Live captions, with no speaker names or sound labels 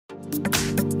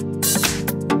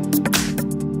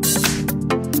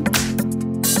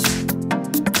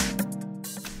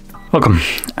Welcome,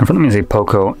 in front of me is a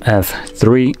Poco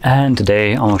F3 and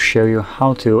today I'll show you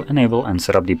how to enable and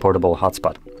set up the portable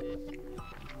hotspot.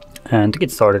 And to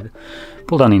get started,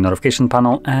 pull down the notification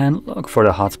panel and look for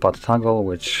the hotspot toggle,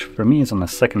 which for me is on the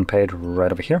second page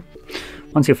right over here.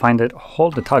 Once you find it,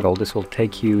 hold the toggle. This will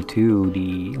take you to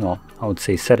the, well, I would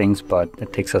say settings, but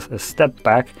it takes us a step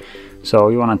back. So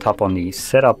you want to tap on the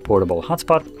setup portable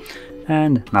hotspot,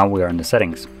 and now we are in the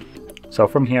settings. So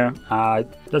from here,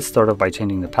 let's start off by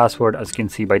changing the password. As you can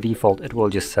see, by default, it will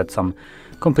just set some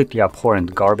completely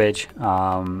abhorrent garbage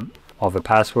of a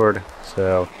password.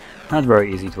 So not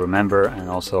very easy to remember, and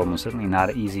also most certainly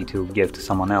not easy to give to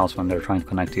someone else when they're trying to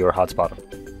connect to your hotspot.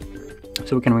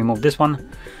 So we can remove this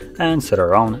one and set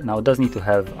our own. Now it does need to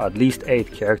have at least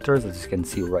 8 characters, as you can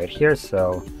see right here.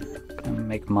 So I'm gonna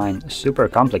make mine super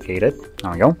complicated.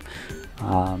 There we go.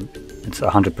 It's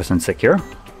 100% secure.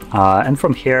 And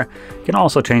from here, you can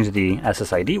also change the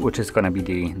SSID, which is going to be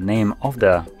the name of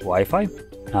the Wi-Fi.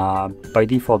 By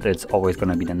default, it's always going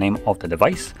to be the name of the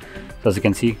device. So as you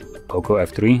can see, Poco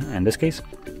F3 in this case.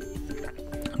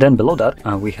 Then below that,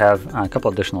 we have a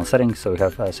couple additional settings. So we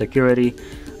have security.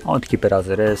 I want to keep it as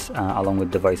it is, along with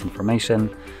device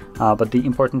information. But the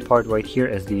important part right here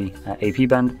is the AP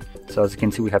band. So as you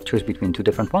can see, we have choice between 2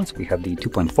 different ones. We have the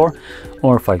 2.4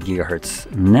 or 5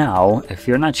 gigahertz. Now, if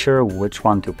you're not sure which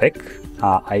one to pick,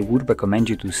 I would recommend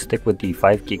you to stick with the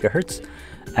 5 gigahertz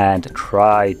and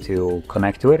try to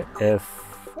connect to it. If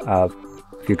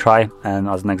you try, and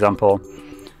as an example,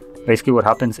 basically what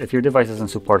happens if your device doesn't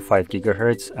support 5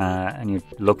 gigahertz and you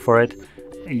look for it,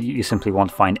 you simply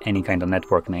won't find any kind of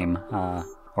network name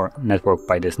or network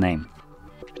by this name.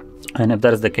 And if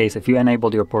that is the case, if you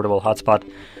enabled your portable hotspot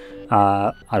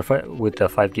with the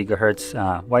 5 gigahertz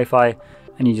Wi-Fi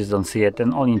and you just don't see it,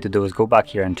 then all you need to do is go back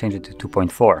here and change it to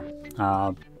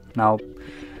 2.4. Now,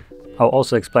 I'll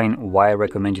also explain why I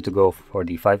recommend you to go for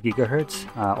the 5 gigahertz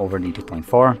over the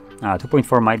 2.4.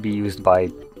 2.4 might be used by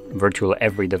virtually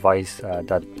every device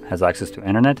that has access to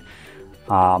internet,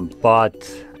 but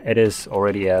it is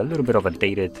already a little bit of a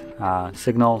dated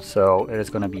signal, so it is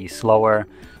going to be slower,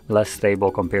 less stable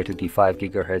compared to the 5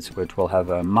 gigahertz, which will have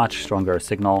a much stronger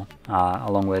signal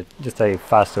along with just a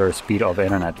faster speed of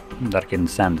internet that can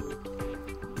send.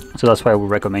 So that's why I would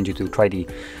recommend you to try the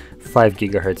 5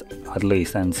 gigahertz at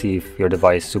least and see if your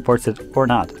device supports it or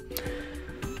not.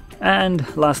 And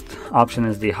last option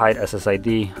is the hide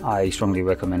SSID. I strongly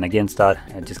recommend against that.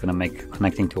 It's just gonna make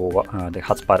connecting to the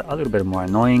hotspot a little bit more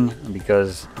annoying,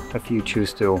 because if you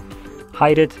choose to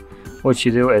hide it, what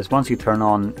you do is once you turn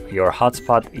on your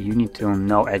hotspot, you need to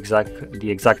know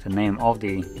the exact name of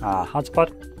the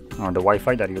hotspot or the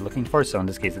Wi-Fi that you're looking for. So in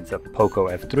this case, it's a Poco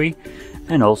F3,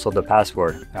 and also the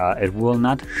password. It will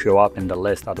not show up in the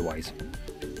list otherwise.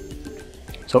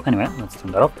 So anyway, let's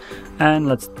turn that off and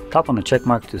let's tap on the check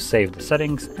mark to save the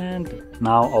settings. And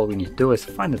now all we need to do is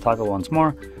find the toggle once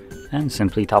more and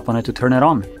simply tap on it to turn it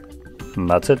on. And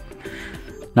that's it.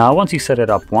 Now, once you set it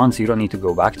up once, you don't need to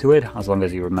go back to it as long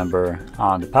as you remember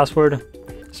the password.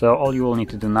 So all you will need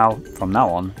to do now, from now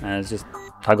on, is just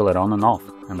toggle it on and off,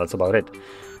 and that's about it.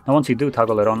 Now, once you do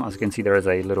toggle it on, as you can see, there is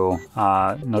a little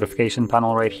notification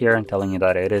panel right here telling you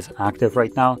that it is active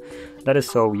right now. That is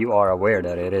so you are aware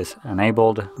that it is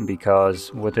enabled,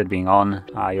 because with it being on,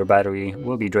 your battery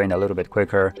will be drained a little bit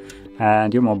quicker,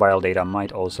 and your mobile data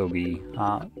might also be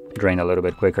drained a little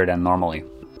bit quicker than normally.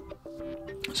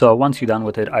 So once you're done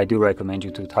with it, I do recommend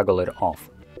you to toggle it off.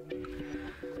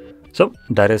 So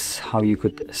that is how you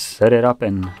could set it up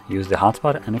and use the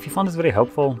hotspot. And if you found this video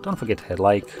helpful, don't forget to hit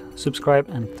like, subscribe,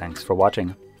 and thanks for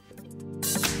watching.